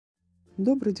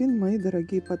Добрый день, мои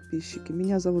дорогие подписчики.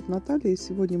 Меня зовут Наталья, и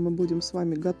сегодня мы будем с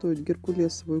вами готовить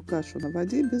геркулесовую кашу на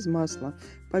воде без масла.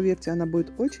 Поверьте, она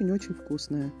будет очень-очень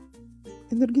вкусная.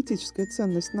 Энергетическая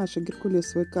ценность нашей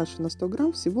геркулесовой каши на 100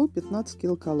 грамм всего 15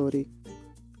 килокалорий.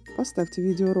 Поставьте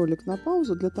видеоролик на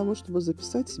паузу для того, чтобы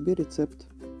записать себе рецепт.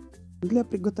 Для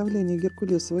приготовления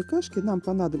геркулесовой кашки нам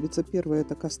понадобится первое —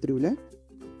 это кастрюля,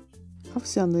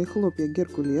 овсяные хлопья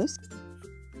геркулес,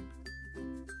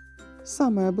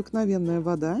 самая обыкновенная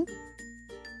вода.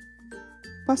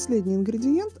 Последний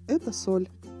ингредиент – это соль.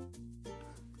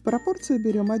 В пропорции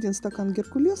берем 1 стакан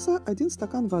геркулеса, 1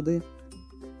 стакан воды.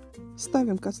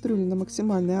 Ставим кастрюлю на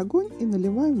максимальный огонь и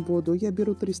наливаем воду. Я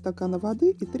беру 3 стакана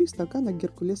воды и 3 стакана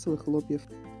геркулесовых хлопьев.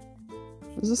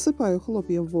 Засыпаю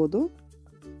хлопья в воду.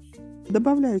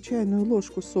 Добавляю чайную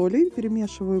ложку соли,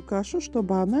 перемешиваю кашу,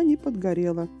 чтобы она не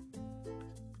подгорела.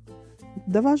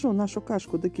 Довожу нашу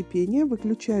кашку до кипения,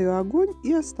 выключаю огонь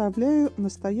и оставляю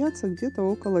настояться где-то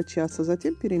около часа.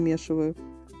 Затем перемешиваю.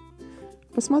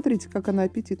 Посмотрите, как она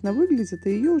аппетитно выглядит,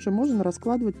 и ее уже можно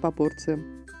раскладывать по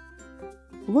порциям.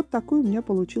 Вот такой у меня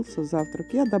получился завтрак.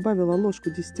 Я добавила ложку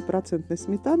 10%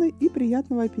 сметаны, и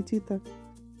приятного аппетита!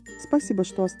 Спасибо,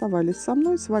 что оставались со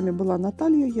мной. С вами была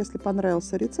Наталья. Если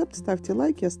понравился рецепт, ставьте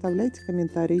лайки и оставляйте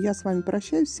комментарии. Я с вами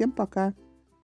прощаюсь. Всем пока!